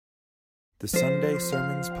The Sunday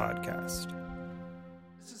Sermons Podcast.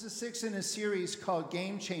 This is a sixth in a series called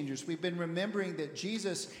Game Changers. We've been remembering that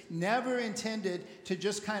Jesus never intended to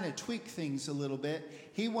just kind of tweak things a little bit.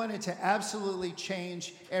 He wanted to absolutely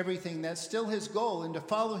change everything. That's still his goal. And to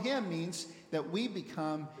follow him means that we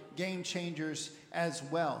become game changers as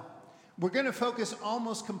well. We're going to focus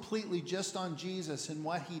almost completely just on Jesus and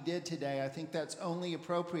what he did today. I think that's only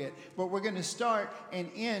appropriate. But we're going to start and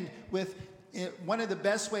end with one of the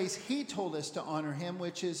best ways he told us to honor him,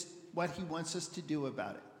 which is what he wants us to do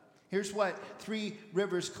about it. Here's what Three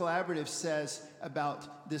Rivers Collaborative says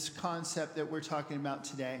about this concept that we're talking about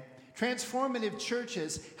today. Transformative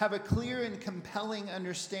churches have a clear and compelling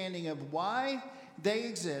understanding of why they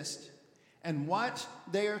exist and what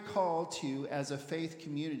they are called to as a faith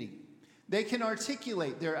community. They can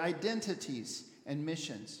articulate their identities and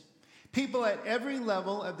missions. People at every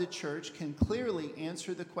level of the church can clearly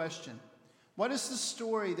answer the question, what is the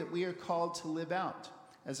story that we are called to live out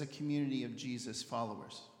as a community of Jesus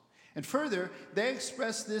followers? And further, they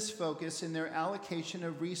express this focus in their allocation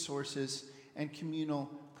of resources and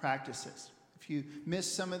communal practices. If you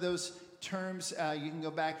missed some of those terms, you can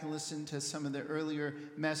go back and listen to some of the earlier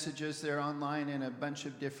messages. They're online in a bunch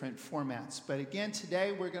of different formats. But again,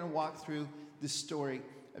 today we're going to walk through the story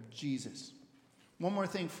of Jesus. One more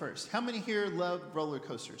thing first. How many here love roller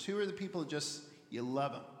coasters? Who are the people you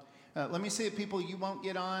love them? Let me say to people, you won't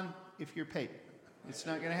get on if you're paid. It's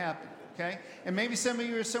not going to happen, okay? And maybe some of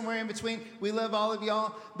you are somewhere in between. We love all of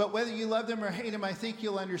y'all, but whether you love them or hate them, I think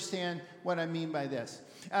you'll understand what I mean by this.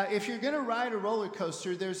 If you're going to ride a roller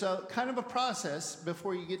coaster, there's a kind of a process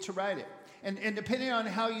before you get to ride it. And depending on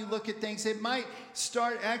how you look at things, it might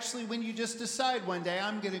start actually when you just decide one day,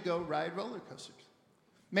 I'm going to go ride roller coasters.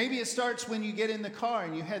 Maybe it starts when you get in the car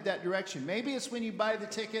and you head that direction. Maybe it's when you buy the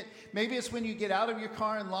ticket. Maybe it's when you get out of your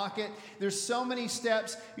car and lock it. There's so many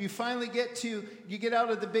steps. You finally you get out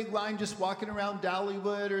of the big line just walking around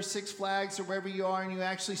Dollywood or Six Flags or wherever you are, and you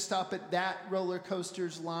actually stop at that roller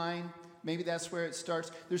coaster's line. Maybe that's where it starts.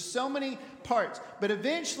 There's so many parts. But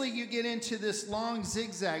eventually you get into this long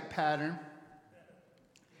zigzag pattern.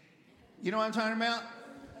 You know what I'm talking about?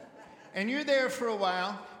 And you're there for a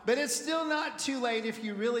while. But it's still not too late. If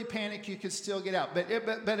you really panic, you could still get out.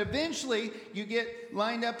 But eventually, you get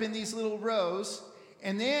lined up in these little rows,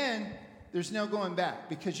 and then there's no going back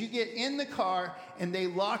because you get in the car, and they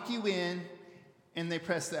lock you in, and they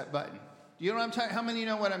press that button. Do you know what I'm talking? How many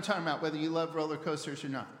know what I'm talking about, whether you love roller coasters or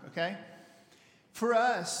not, okay? For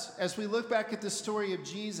us, as we look back at the story of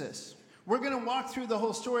Jesus, we're going to walk through the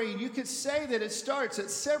whole story, and you could say that it starts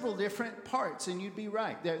at several different parts, and you'd be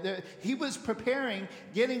right. He was preparing,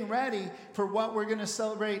 getting ready for what we're going to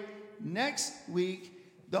celebrate next week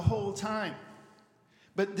the whole time.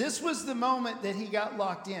 But this was the moment that he got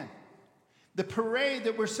locked in. The parade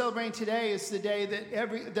that we're celebrating today is the day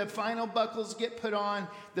that the final buckles get put on,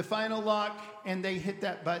 the final lock, and they hit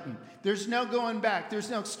that button. There's no going back.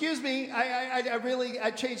 There's no, excuse me,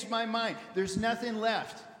 I changed my mind. There's nothing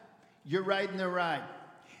left. You're riding the ride.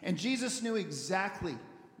 And Jesus knew exactly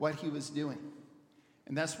what he was doing.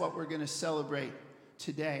 And that's what we're going to celebrate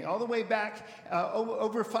today. All the way back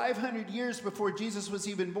over 500 years before Jesus was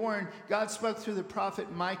even born, God spoke through the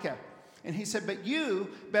prophet Micah. And he said, but you,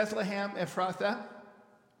 Bethlehem Ephrathah,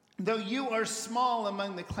 though you are small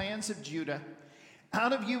among the clans of Judah,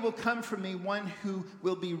 out of you will come from me one who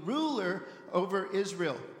will be ruler over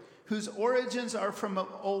Israel, whose origins are from of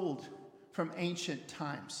old, from ancient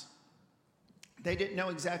times. They didn't know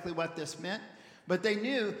exactly what this meant, but they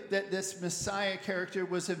knew that this Messiah character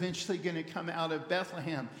was eventually going to come out of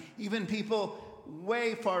Bethlehem. Even people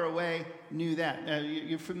way far away knew that.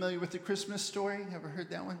 You're familiar with the Christmas story? Ever heard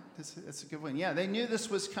that one? That's a good one. Yeah, they knew this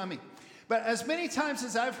was coming. But as many times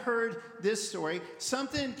as I've heard this story,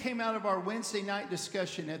 something came out of our Wednesday night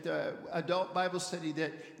discussion at the adult Bible study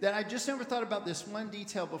that I just never thought about this one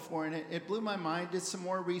detail before, and it blew my mind. Did some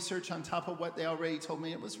more research on top of what they already told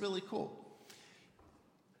me. It was really cool.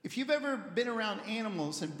 If you've ever been around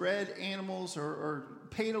animals and bred animals or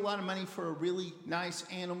paid a lot of money for a really nice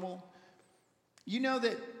animal, you know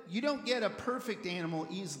that you don't get a perfect animal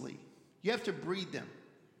easily. You have to breed them.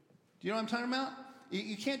 Do you know what I'm talking about?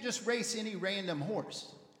 You can't just race any random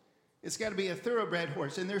horse. It's got to be a thoroughbred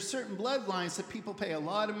horse. And there's certain bloodlines that people pay a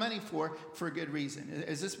lot of money for a good reason.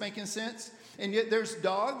 Is this making sense? And yet there's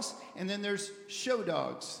dogs, and then there's show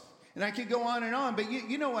dogs. And I could go on, but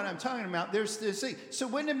you know what I'm talking about. There's this thing. So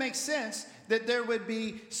wouldn't it make sense that there would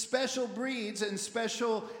be special breeds and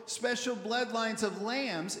special bloodlines of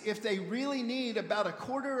lambs if they really need about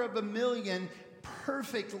 250,000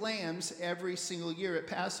 perfect lambs every single year at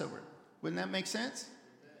Passover? Wouldn't that make sense?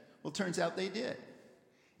 Well, it turns out they did.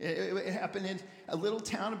 It happened in a little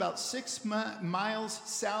town about 6 miles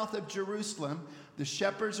south of Jerusalem. The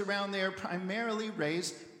shepherds around there primarily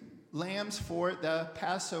raised lambs for the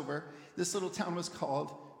Passover. This little town was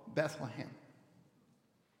called Bethlehem.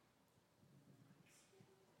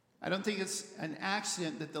 I don't think it's an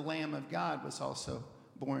accident that the Lamb of God was also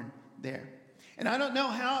born there. And I don't know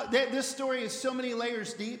how, this story is so many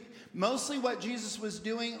layers deep. Mostly what Jesus was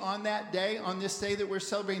doing on that day, on this day that we're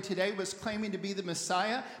celebrating today, was claiming to be the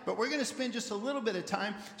Messiah. But we're going to spend just a little bit of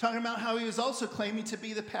time talking about how he was also claiming to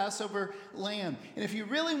be the Passover lamb. And if you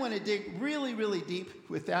really want to dig really, really deep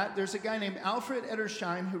with that, there's a guy named Alfred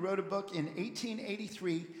Edersheim who wrote a book in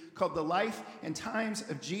 1883 called The Life and Times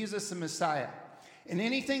of Jesus the Messiah. And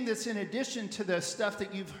anything that's in addition to the stuff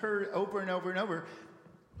that you've heard over and over and over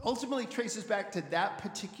ultimately traces back to that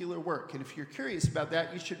particular work. And if you're curious about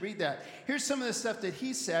that, you should read that. Here's some of the stuff that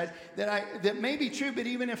he said that may be true, but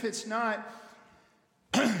even if it's not,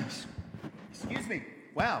 excuse me.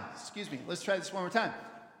 Let's try this one more time.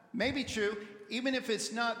 May be true, even if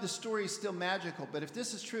it's not, the story is still magical. But if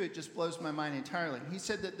this is true, it just blows my mind entirely. He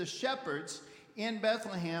said that the shepherds in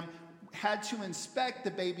Bethlehem had to inspect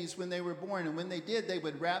the babies when they were born. And when they did, they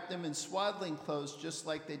would wrap them in swaddling clothes just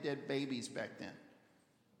like they did babies back then.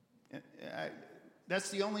 That's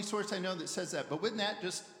the only source I know that says that. But wouldn't that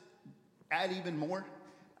just add even more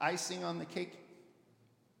icing on the cake?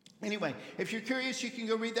 Anyway, if you're curious, you can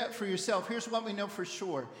go read that for yourself. Here's what we know for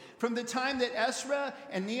sure. From the time that Ezra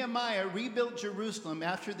and Nehemiah rebuilt Jerusalem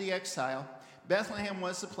after the exile, Bethlehem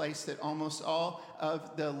was the place that almost all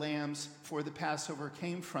of the lambs for the Passover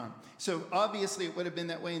came from. So obviously it would have been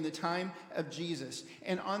that way in the time of Jesus.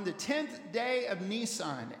 And on the 10th day of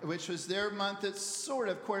Nisan, which was their month that sort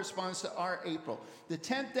of corresponds to our April, the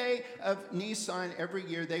 10th day of Nisan every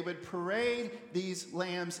year, they would parade these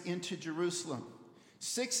lambs into Jerusalem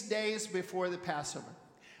 6 days before the Passover.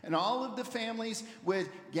 And all of the families would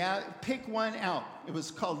pick one out. It was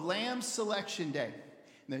called Lamb Selection Day.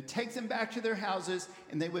 And they'd take them back to their houses,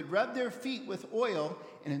 and they would rub their feet with oil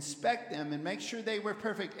and inspect them and make sure they were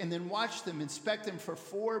perfect, and then watch them inspect them for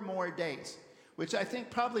 4 more days, which I think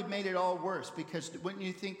probably made it all worse, because wouldn't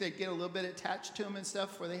you think they'd get a little bit attached to them and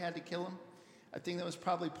stuff before they had to kill them? I think that was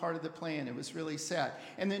probably part of the plan. It was really sad.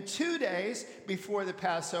 And then 2 days before the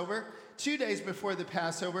Passover,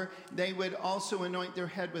 they would also anoint their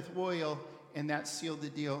head with oil, and that sealed the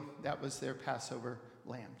deal. That was their Passover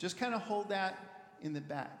lamb. Just kind of hold that in the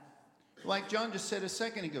back. Like John just said a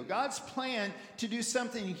second ago, God's plan to do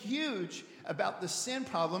something huge about the sin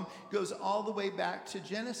problem goes all the way back to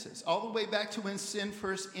Genesis, all the way back to when sin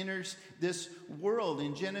first enters this world.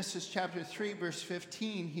 In Genesis chapter 3, verse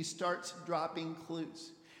 15, he starts dropping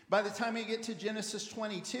clues. By the time you get to Genesis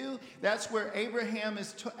 22, that's where Abraham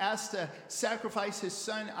is asked to sacrifice his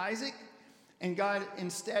son Isaac, and God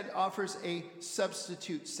instead offers a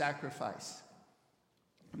substitute sacrifice.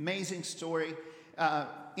 Amazing story.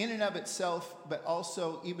 In and of itself, but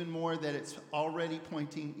also even more that it's already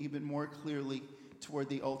pointing even more clearly toward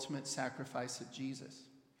the ultimate sacrifice of Jesus.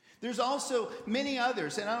 There's also many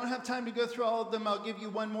others, and I don't have time to go through all of them. I'll give you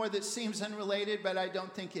one more that seems unrelated, but I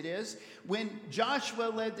don't think it is. When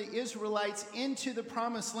Joshua led the Israelites into the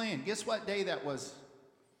promised land, guess what day that was?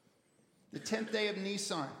 The 10th day of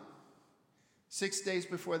Nisan, 6 days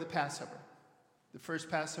before the Passover. The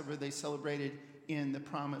first Passover they celebrated in the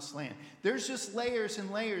promised land. There's just layers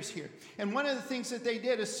and layers here. And one of the things that they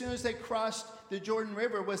did as soon as they crossed the Jordan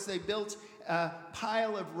River was they built a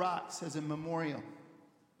pile of rocks as a memorial.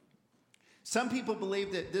 Some people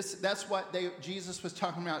believe that that's what Jesus was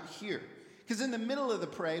talking about here. Because in the middle of the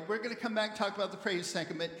parade, we're going to come back and talk about the parade in a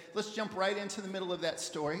second, but let's jump right into the middle of that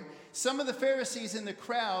story. Some of the Pharisees in the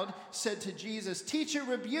crowd said to Jesus, "Teacher,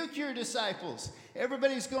 rebuke your disciples."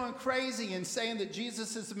 Everybody's going crazy and saying that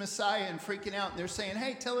Jesus is the Messiah and freaking out. And they're saying,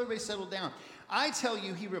 "Hey, tell everybody to settle down." "I tell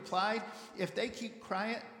you," he replied, "if they keep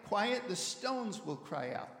quiet, the stones will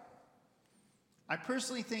cry out." I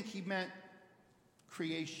personally think he meant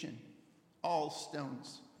creation, all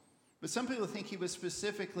stones. But some people think he was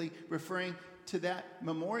specifically referring to that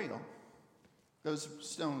memorial, those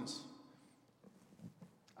stones.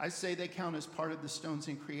 I say they count as part of the stones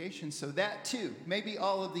in creation, so that too, maybe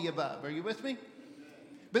all of the above. Are you with me?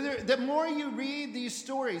 But the more you read these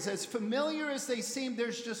stories, as familiar as they seem,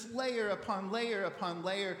 there's just layer upon layer upon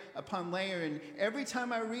layer upon layer. And every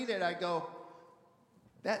time I read it, I go,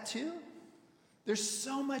 that too? There's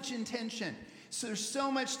so much intention. So there's so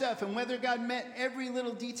much stuff. And whether God meant every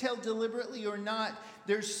little detail deliberately or not,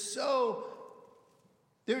 there's no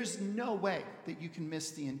way that you can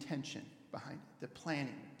miss the intention behind it, the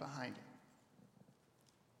planning behind it.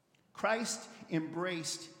 Christ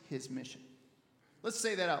embraced his mission. Let's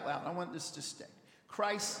say that out loud. I want this to stick.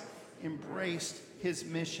 Christ embraced his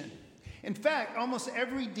mission. In fact, almost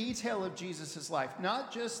every detail of Jesus' life,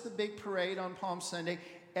 not just the big parade on Palm Sunday,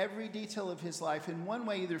 every detail of his life in one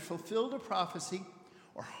way either fulfilled a prophecy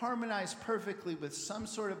or harmonized perfectly with some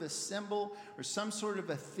sort of a symbol or some sort of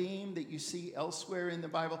a theme that you see elsewhere in the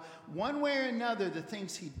Bible. One way or another, the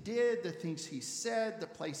things he did, the things he said, the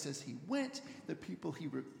places he went, the people he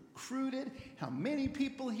recruited, how many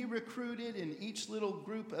people he recruited in each little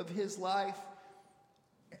group of his life,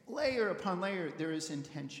 layer upon layer, there is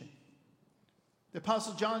intention. The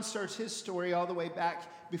Apostle John starts his story all the way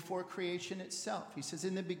back before creation itself. He says,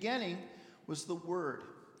 in the beginning was the Word,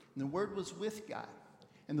 and the Word was with God,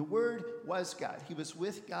 and the Word was God. He was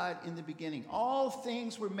with God in the beginning. All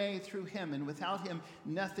things were made through him, and without him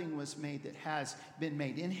nothing was made that has been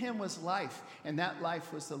made. In him was life, and that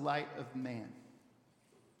life was the light of man.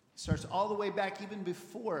 It starts all the way back even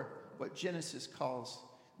before what Genesis calls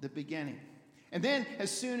the beginning. And then as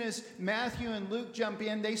soon as Matthew and Luke jump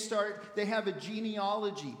in, they have a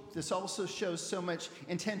genealogy. This also shows so much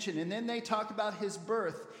intention. And then they talk about his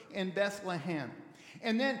birth in Bethlehem.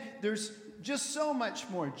 And then there's just so much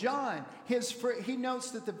more. John, he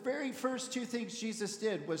notes that the very first two things Jesus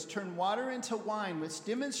did was turn water into wine, which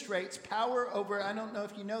demonstrates power over, I don't know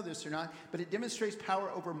if you know this or not, but it demonstrates power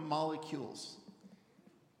over molecules.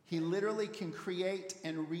 He literally can create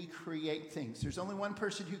and recreate things. There's only one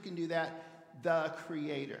person who can do that, the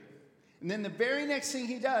Creator. And then the very next thing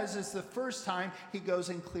he does is the first time he goes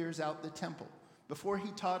and clears out the temple. Before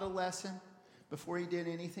he taught a lesson, before he did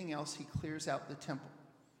anything else, he clears out the temple.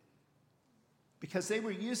 Because they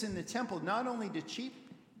were using the temple not only to cheat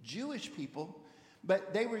Jewish people,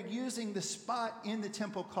 but they were using the spot in the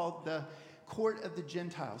temple called the Court of the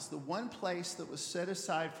Gentiles, the one place that was set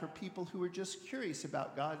aside for people who were just curious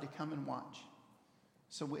about God to come and watch.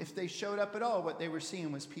 So if they showed up at all, what they were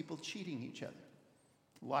seeing was people cheating each other.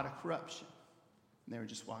 A lot of corruption. And they were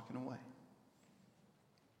just walking away.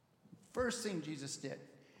 First thing Jesus did,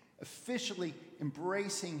 officially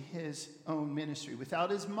embracing his own ministry,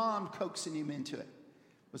 without his mom coaxing him into it,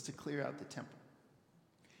 was to clear out the temple.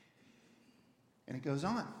 And it goes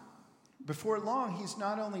on. Before long, he's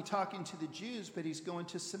not only talking to the Jews, but he's going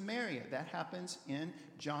to Samaria. That happens in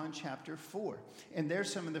John chapter 4. And they're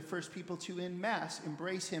some of the first people to, en masse,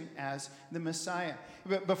 embrace him as the Messiah.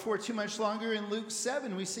 But before too much longer, in Luke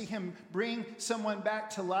 7, we see him bring someone back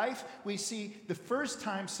to life. We see the first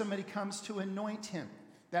time somebody comes to anoint him.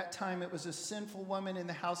 That time it was a sinful woman in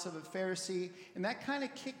the house of a Pharisee. And that kind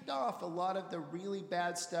of kicked off a lot of the really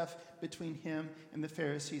bad stuff between him and the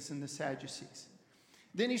Pharisees and the Sadducees.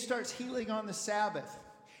 Then he starts healing on the Sabbath,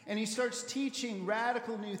 and he starts teaching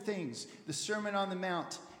radical new things, the Sermon on the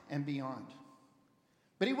Mount and beyond.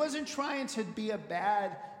 But he wasn't trying to be a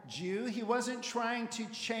bad Jew. He wasn't trying to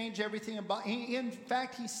change everything about. In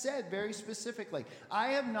fact, he said very specifically, I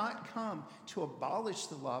have not come to abolish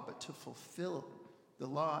the law, but to fulfill the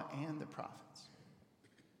law and the prophets.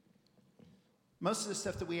 Most of the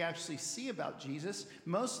stuff that we actually see about Jesus,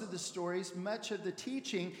 most of the stories, much of the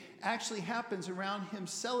teaching actually happens around him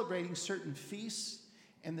celebrating certain feasts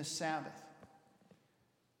and the Sabbath.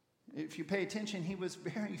 If you pay attention, he was a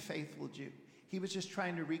very faithful Jew. He was just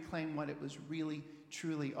trying to reclaim what it was really,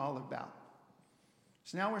 truly all about.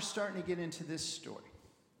 So now we're starting to get into this story.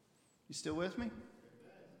 You still with me?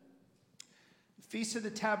 The Feast of the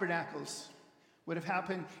Tabernacles would have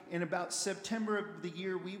happened in about September of the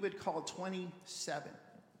year we would call 27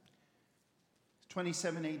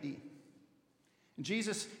 AD. And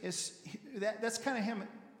Jesus that's kind of him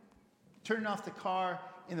turning off the car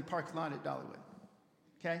in the parking lot at Dollywood.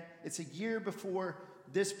 Okay? It's a year before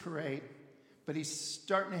this parade, but he's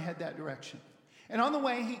starting to head that direction. And on the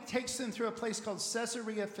way, he takes them through a place called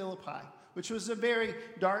Caesarea Philippi, which was a very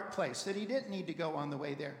dark place that he didn't need to go on the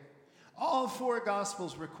way there. All four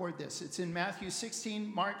Gospels record this. It's in Matthew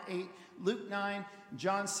 16, Mark 8, Luke 9,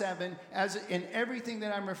 John 7. As in everything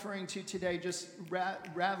that I'm referring to today, just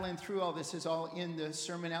rattling through all this is all in the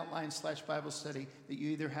sermon outline / Bible study that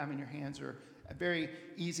you either have in your hands or a very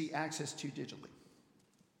easy access to digitally.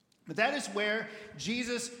 But that is where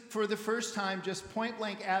Jesus, for the first time, just point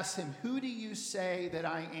blank asks him, who do you say that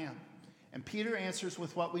I am? And Peter answers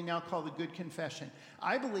with what we now call the good confession.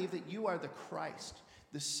 I believe that you are the Christ,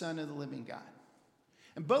 the Son of the living God.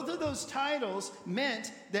 And both of those titles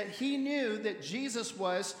meant that he knew that Jesus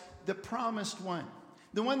was the promised one.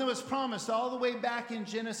 The one that was promised all the way back in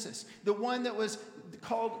Genesis. The one that was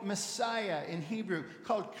called Messiah in Hebrew,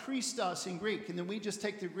 called Christos in Greek. And then we just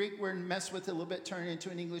take the Greek word and mess with it a little bit, turn it into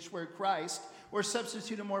an English word, Christ, or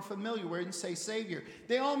substitute a more familiar word and say Savior.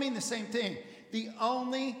 They all mean the same thing. The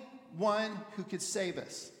only one who could save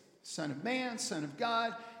us. Son of Man, Son of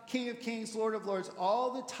God, King of Kings, Lord of Lords.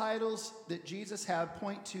 All the titles that Jesus had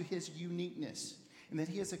point to his uniqueness and that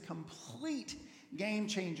he is a complete game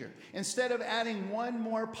changer. Instead of adding one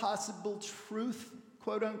more possible truth,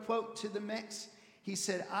 quote unquote, to the mix, he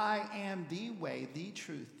said, I am the way, the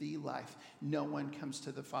truth, the life. No one comes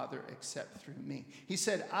to the Father except through me. He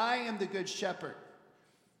said, I am the good shepherd.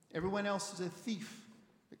 Everyone else is a thief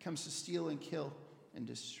that comes to steal and kill and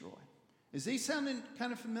destroy. Is he sounding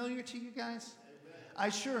kind of familiar to you guys? I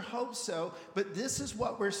sure hope so, but this is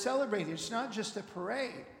what we're celebrating. It's not just a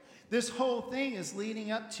parade. This whole thing is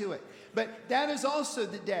leading up to it. But that is also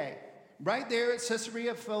the day, right there at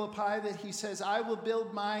Caesarea Philippi, that he says, I will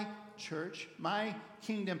build my church, my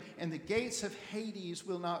kingdom, and the gates of Hades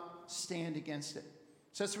will not stand against it.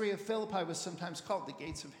 Caesarea Philippi was sometimes called the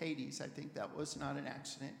gates of Hades. I think that was not an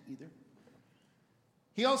accident either.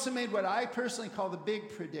 He also made what I personally call the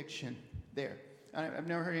big prediction there. I've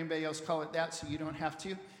never heard anybody else call it that, so you don't have to.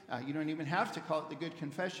 You don't even have to call it the good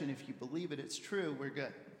confession. If you believe it, it's true, we're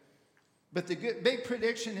good. But the big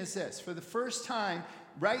prediction is this. For the first time,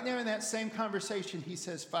 right there in that same conversation, he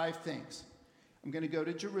says 5 things. I'm going to go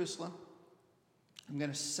to Jerusalem. I'm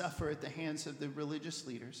going to suffer at the hands of the religious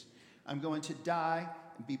leaders. I'm going to die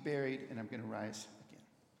and be buried, and I'm going to rise again.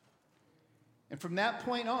 And from that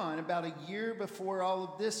point on, about a year before all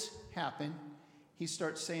of this happened, he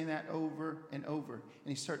starts saying that over and over. And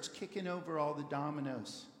he starts kicking over all the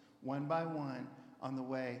dominoes, one by one, on the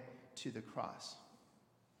way to the cross.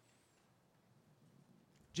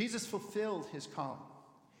 Jesus fulfilled his calling.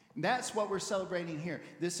 And that's what we're celebrating here.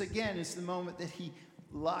 This, again, is the moment that he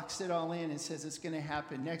locks it all in and says it's going to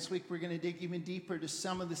happen. Next week, we're going to dig even deeper to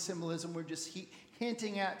some of the symbolism we're just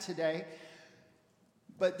hinting at today.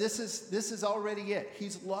 But this is already it.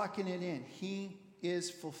 He's locking it in. He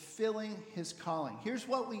is fulfilling his calling. Here's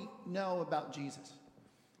what we know about Jesus.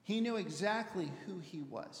 He knew exactly who he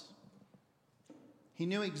was. He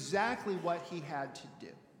knew exactly what he had to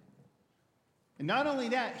do. And not only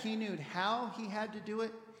that, he knew how he had to do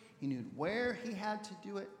it. He knew where he had to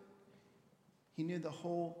do it. He knew the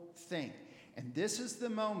whole thing. And this is the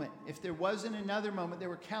moment. If there wasn't another moment, there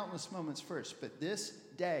were countless moments first. But this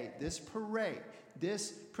day, this parade,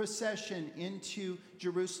 this procession into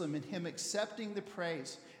Jerusalem and him accepting the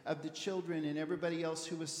praise of the children and everybody else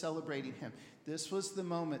who was celebrating him, this was the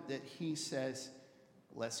moment that he says,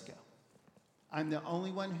 let's go. I'm the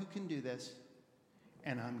only one who can do this,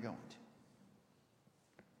 and I'm going to.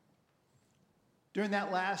 During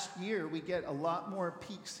that last year, we get a lot more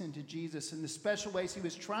peeks into Jesus and the special ways he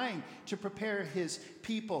was trying to prepare his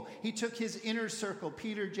people. He took his inner circle,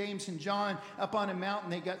 Peter, James, and John, up on a mountain.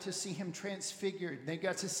 They got to see him transfigured. They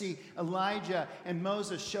got to see Elijah and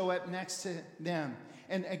Moses show up next to them.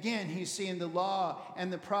 And again, he's seeing the law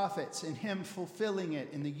and the prophets and him fulfilling it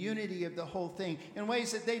in the unity of the whole thing in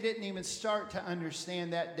ways that they didn't even start to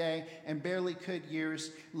understand that day and barely could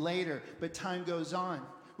years later. But time goes on.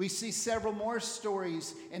 We see several more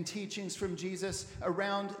stories and teachings from Jesus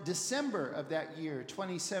around December of that year,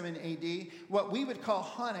 27 AD. What we would call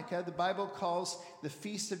Hanukkah, the Bible calls the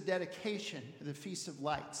Feast of Dedication, the Feast of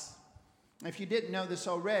Lights. If you didn't know this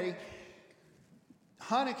already,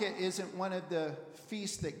 Hanukkah isn't one of the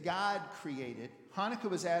feasts that God created. Hanukkah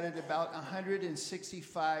was added about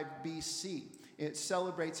 165 BC. It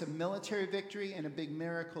celebrates a military victory and a big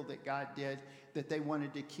miracle that God did that they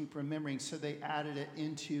wanted to keep remembering, so they added it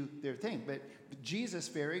into their thing. But Jesus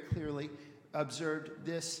very clearly observed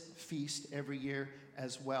this feast every year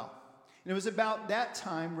as well. And it was about that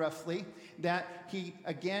time, roughly, that he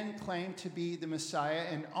again claimed to be the Messiah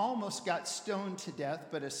and almost got stoned to death,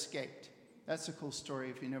 but escaped. That's a cool story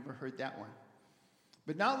if you never heard that one.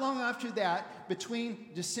 But not long after that,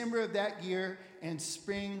 between December of that year and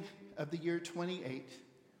spring of the year 28,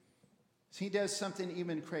 he does something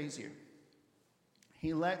even crazier.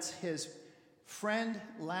 He lets his friend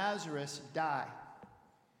Lazarus die.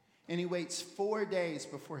 And he waits 4 days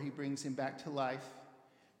before he brings him back to life.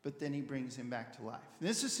 But then he brings him back to life. And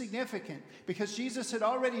this is significant because Jesus had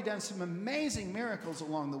already done some amazing miracles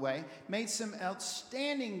along the way, made some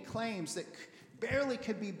outstanding claims that barely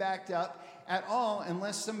could be backed up at all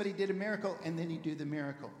unless somebody did a miracle and then he'd do the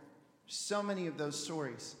miracle. So many of those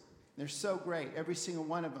stories. They're so great, every single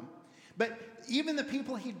one of them. But even the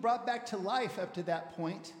people he'd brought back to life up to that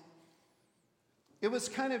point, it was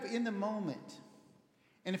kind of in the moment.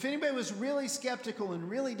 And if anybody was really skeptical and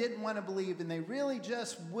really didn't want to believe and they really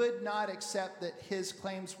just would not accept that his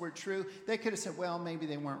claims were true, they could have said, well, maybe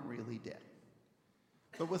they weren't really dead.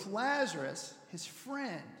 But with Lazarus, his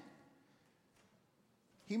friend,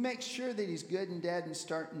 he makes sure that he's good and dead and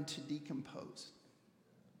starting to decompose.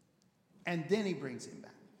 And then he brings him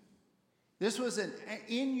back. This was an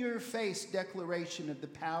in-your-face declaration of the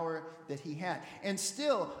power that he had. And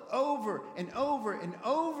still, over and over and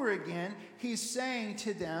over again, he's saying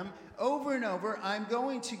to them, over and over, I'm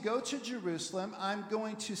going to go to Jerusalem. I'm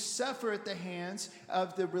going to suffer at the hands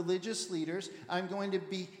of the religious leaders. I'm going to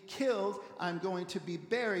be killed. I'm going to be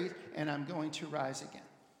buried. And I'm going to rise again.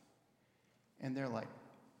 And they're like,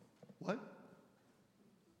 what?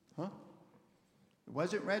 Huh? It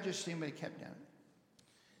wasn't registering, but he kept down.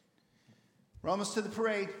 We're almost to the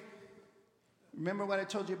parade. Remember what I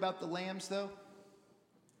told you about the lambs, though?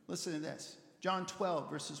 Listen to this. John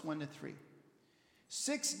 12, verses 1 to 3.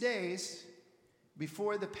 6 days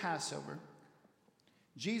before the Passover,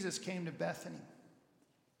 Jesus came to Bethany,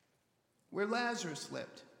 where Lazarus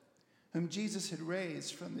lived, whom Jesus had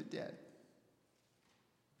raised from the dead.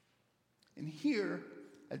 And here,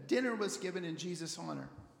 a dinner was given in Jesus' honor.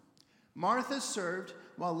 Martha served,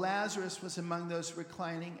 while Lazarus was among those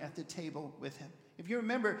reclining at the table with him. If you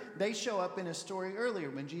remember, they show up in a story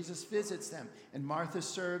earlier when Jesus visits them. And Martha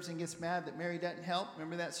serves and gets mad that Mary doesn't help.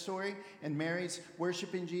 Remember that story? And Mary's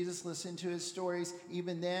worshiping Jesus, listening to his stories.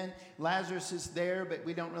 Even then, Lazarus is there, but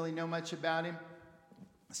we don't really know much about him.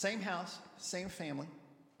 Same house, same family.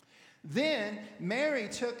 Then Mary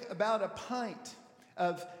took about a pint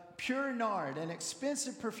of pure nard, an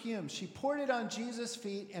expensive perfume. She poured it on Jesus'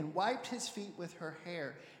 feet and wiped his feet with her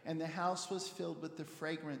hair. And the house was filled with the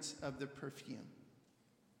fragrance of the perfume.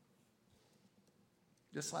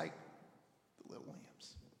 Just like the little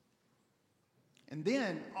lambs. And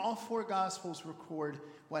then all four Gospels record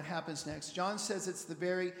what happens next. John says it's the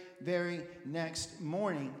very, very next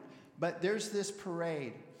morning. But there's this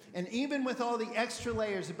parade. And even with all the extra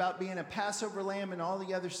layers about being a Passover lamb and all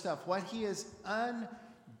the other stuff, what he is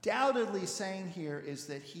undoubtedly saying here is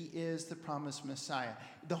that he is the promised Messiah.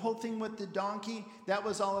 The whole thing with the donkey, that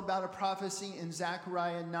was all about a prophecy in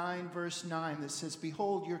Zechariah 9, verse 9, that says,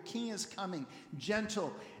 behold, your king is coming,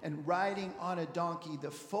 gentle and riding on a donkey,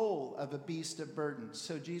 the foal of a beast of burden.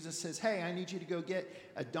 So Jesus says, hey, I need you to go get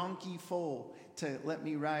a donkey foal to let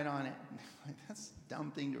me ride on it. That's a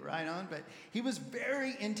dumb thing to ride on, but he was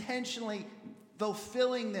very intentionally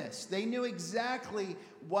fulfilling this. They knew exactly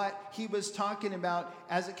what he was talking about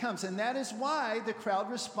as it comes. And that is why the crowd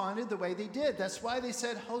responded the way they did. That's why they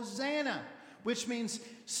said, Hosanna, which means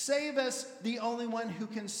save us, the only one who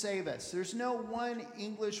can save us. There's no one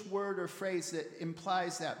English word or phrase that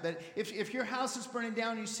implies that. But if your house is burning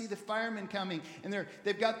down, you see the firemen coming, and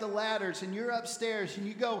they've got the ladders, and you're upstairs, and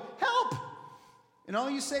you go, help! And all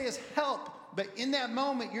you say is help. But in that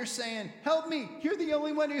moment, you're saying, help me. You're the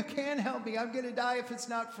only one who can help me. I'm going to die if it's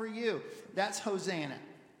not for you. That's Hosanna.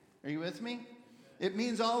 Are you with me? It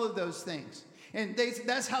means all of those things. And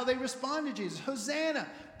that's how they respond to Jesus. Hosanna.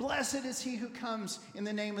 Blessed is he who comes in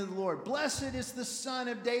the name of the Lord. Blessed is the Son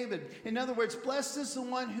of David. In other words, blessed is the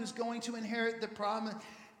one who's going to inherit the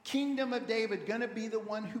kingdom of David. Going to be the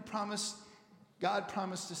one who God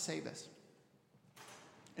promised to save us.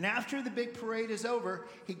 And after the big parade is over,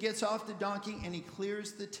 he gets off the donkey and he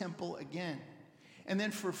clears the temple again. And then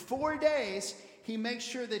for 4 days, he makes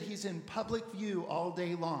sure that he's in public view all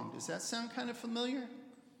day long. Does that sound kind of familiar?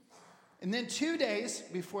 And then 2 days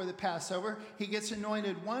before the Passover, he gets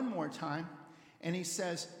anointed one more time. And he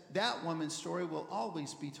says, that woman's story will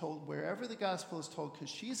always be told wherever the gospel is told, because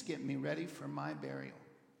she's getting me ready for my burial.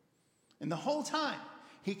 And the whole time,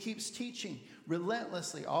 he keeps teaching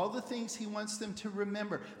relentlessly all the things he wants them to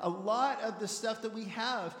remember. A lot of the stuff that we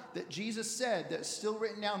have that Jesus said that's still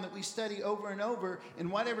written down that we study over and over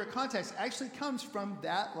in whatever context actually comes from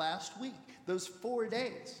that last week. Those 4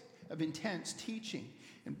 days of intense teaching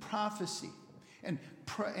and prophecy and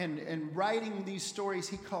writing these stories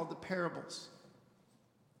he called the parables.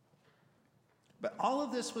 But all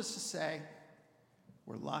of this was to say,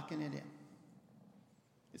 we're locking it in.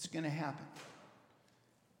 It's going to happen.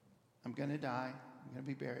 I'm going to die. I'm going to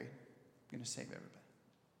be buried. I'm going to save everybody.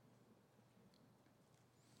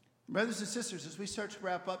 Brothers and sisters, as we start to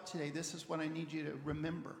wrap up today, this is what I need you to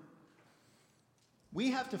remember. We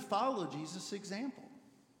have to follow Jesus' example.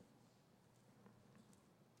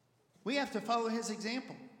 We have to follow his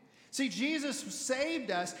example. See, Jesus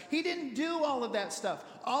saved us. He didn't do all of that stuff.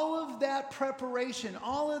 All of that preparation,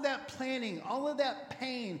 all of that planning, all of that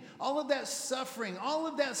pain, all of that suffering, all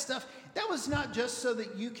of that stuff, that was not just so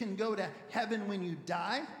that you can go to heaven when you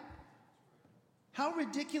die. How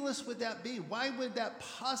ridiculous would that be? Why would that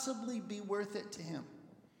possibly be worth it to him?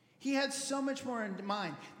 He had so much more in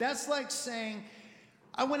mind. That's like saying,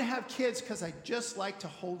 I want to have kids because I just like to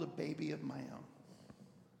hold a baby of my own.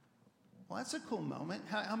 Well, that's a cool moment.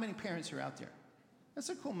 How many parents are out there? That's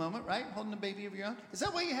a cool moment, right? Holding a baby of your own. Is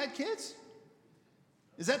that why you had kids?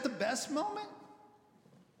 Is that the best moment?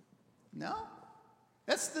 No.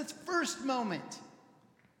 That's the first moment.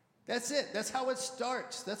 That's it. That's how it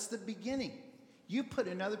starts. That's the beginning. You put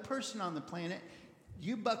another person on the planet.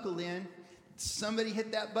 You buckle in. Somebody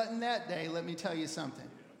hit that button that day. Let me tell you something.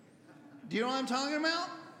 Do you know what I'm talking about?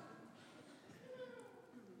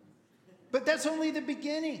 But that's only the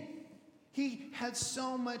beginning. He had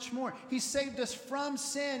so much more. He saved us from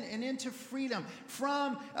sin and into freedom,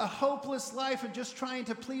 from a hopeless life of just trying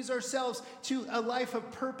to please ourselves to a life of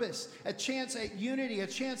purpose, a chance at unity, a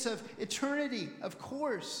chance of eternity, of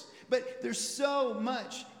course. But there's so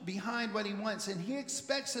much behind what he wants, and he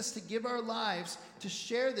expects us to give our lives to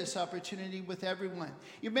share this opportunity with everyone.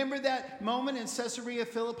 You remember that moment in Caesarea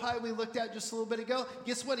Philippi we looked at just a little bit ago?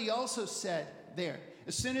 Guess what he also said there?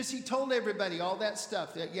 As soon as he told everybody all that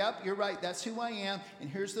stuff, that, yep, you're right, that's who I am, and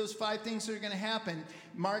here's those 5 things that are going to happen.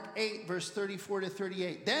 Mark 8, verse 34 to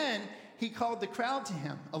 38. Then he called the crowd to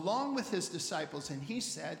him, along with his disciples, and he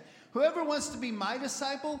said, whoever wants to be my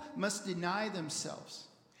disciple must deny themselves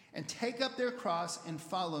and take up their cross and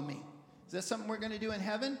follow me. Is that something we're going to do in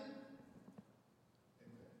heaven?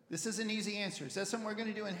 This is an easy answer. Is that something we're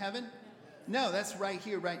going to do in heaven? No, that's right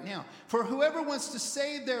here, right now. For whoever wants to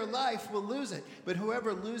save their life will lose it, but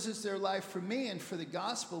whoever loses their life for me and for the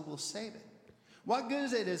gospel will save it. What good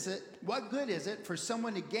is it for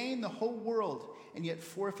someone to gain the whole world and yet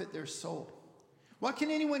forfeit their soul? What can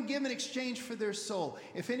anyone give in exchange for their soul?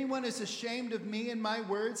 If anyone is ashamed of me and my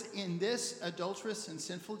words in this adulterous and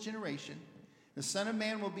sinful generation, the Son of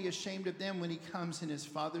Man will be ashamed of them when he comes in his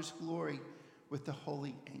Father's glory with the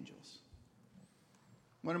holy angels.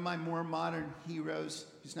 One of my more modern heroes,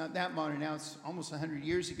 he's not that modern now, it's almost 100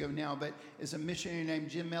 years ago now, but is a missionary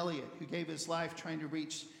named Jim Elliot, who gave his life trying to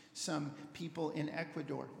reach some people in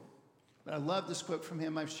Ecuador. But I love this quote from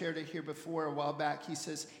him. I've shared it here before a while back. He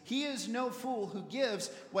says, he is no fool who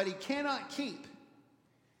gives what he cannot keep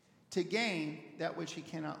to gain that which he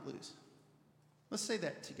cannot lose. Let's say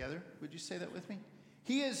that together. Would you say that with me?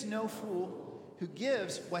 He is no fool who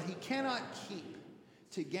gives what he cannot keep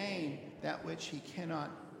to gain that which he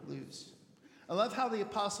cannot lose. I love how the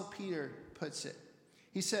Apostle Peter puts it.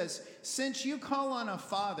 He says, since you call on a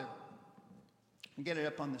father, I'll get it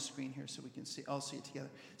up on the screen here so we can all see it together.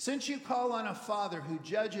 Since you call on a father who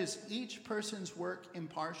judges each person's work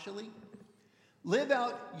impartially, live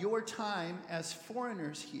out your time as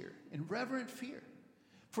foreigners here in reverent fear.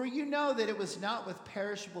 For you know that it was not with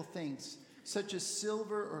perishable things, such as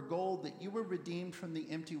silver or gold, that you were redeemed from the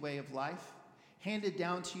empty way of life, handed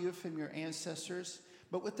down to you from your ancestors,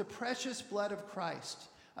 but with the precious blood of Christ,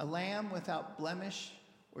 a lamb without blemish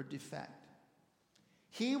or defect.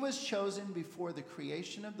 He was chosen before the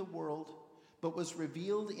creation of the world, but was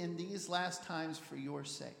revealed in these last times for your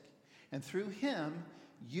sake. And through him,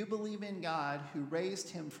 you believe in God, who raised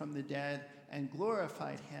him from the dead and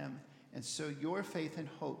glorified him. And so your faith and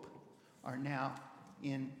hope are now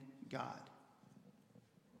in God.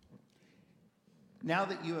 Now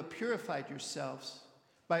that you have purified yourselves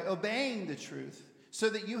by obeying the truth,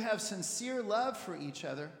 so that you have sincere love for each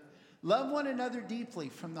other, love one another deeply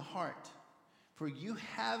from the heart. For you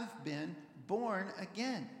have been born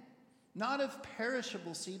again, not of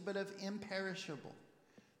perishable seed, but of imperishable,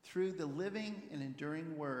 through the living and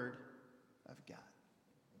enduring word of God.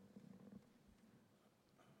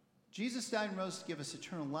 Jesus died and rose to give us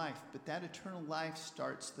eternal life, but that eternal life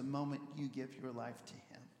starts the moment you give your life to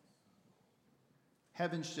him.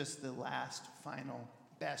 Heaven's just the last, final,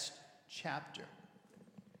 best chapter.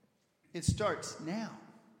 It starts now.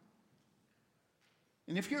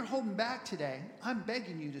 And if you're holding back today, I'm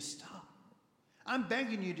begging you to stop. I'm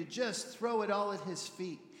begging you to just throw it all at his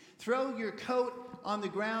feet. Throw your coat on the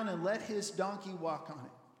ground and let his donkey walk on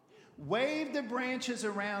it. Wave the branches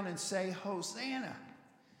around and say, Hosanna,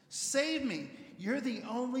 save me. You're the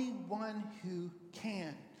only one who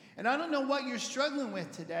can. And I don't know what you're struggling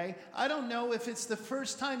with today. I don't know if it's the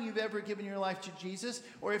first time you've ever given your life to Jesus,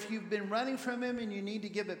 or if you've been running from him and you need to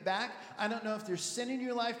give it back. I don't know if there's sin in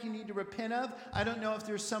your life you need to repent of. I don't know if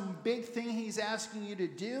there's some big thing he's asking you to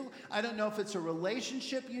do. I don't know if it's a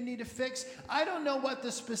relationship you need to fix. I don't know what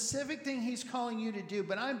the specific thing he's calling you to do,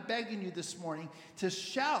 but I'm begging you this morning to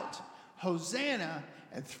shout Hosanna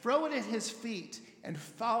and throw it at his feet and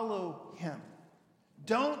follow him.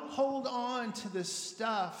 Don't hold on to the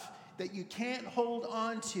stuff that you can't hold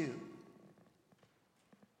on to.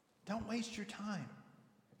 Don't waste your time.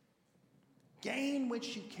 Gain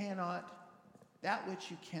which you cannot, that which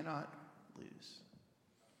you cannot lose.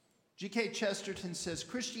 G.K. Chesterton says,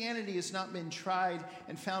 Christianity has not been tried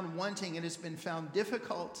and found wanting. It has been found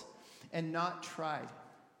difficult and not tried.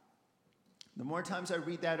 The more times I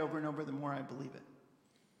read that over and over, the more I believe it.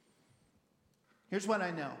 Here's what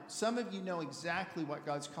I know. Some of you know exactly what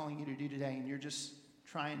God's calling you to do today, and you're just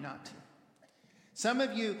trying not to. Some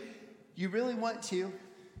of you, you really want to.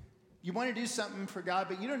 You want to do something for God,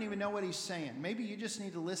 but you don't even know what he's saying. Maybe you just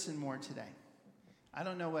need to listen more today. I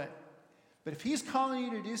don't know what. But if he's calling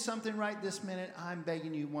you to do something right this minute, I'm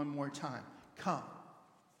begging you one more time. Come.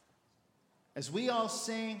 As we all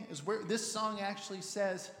sing, this song actually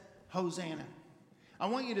says, Hosanna. I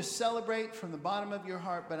want you to celebrate from the bottom of your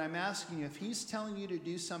heart, but I'm asking you, if he's telling you to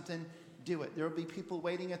do something, do it. There will be people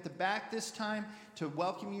waiting at the back this time to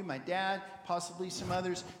welcome you. My dad, possibly some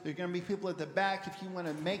others. There are going to be people at the back. If you want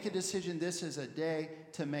to make a decision, this is a day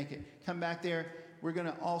to make it. Come back there. We're going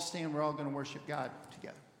to all stand. We're all going to worship God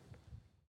together.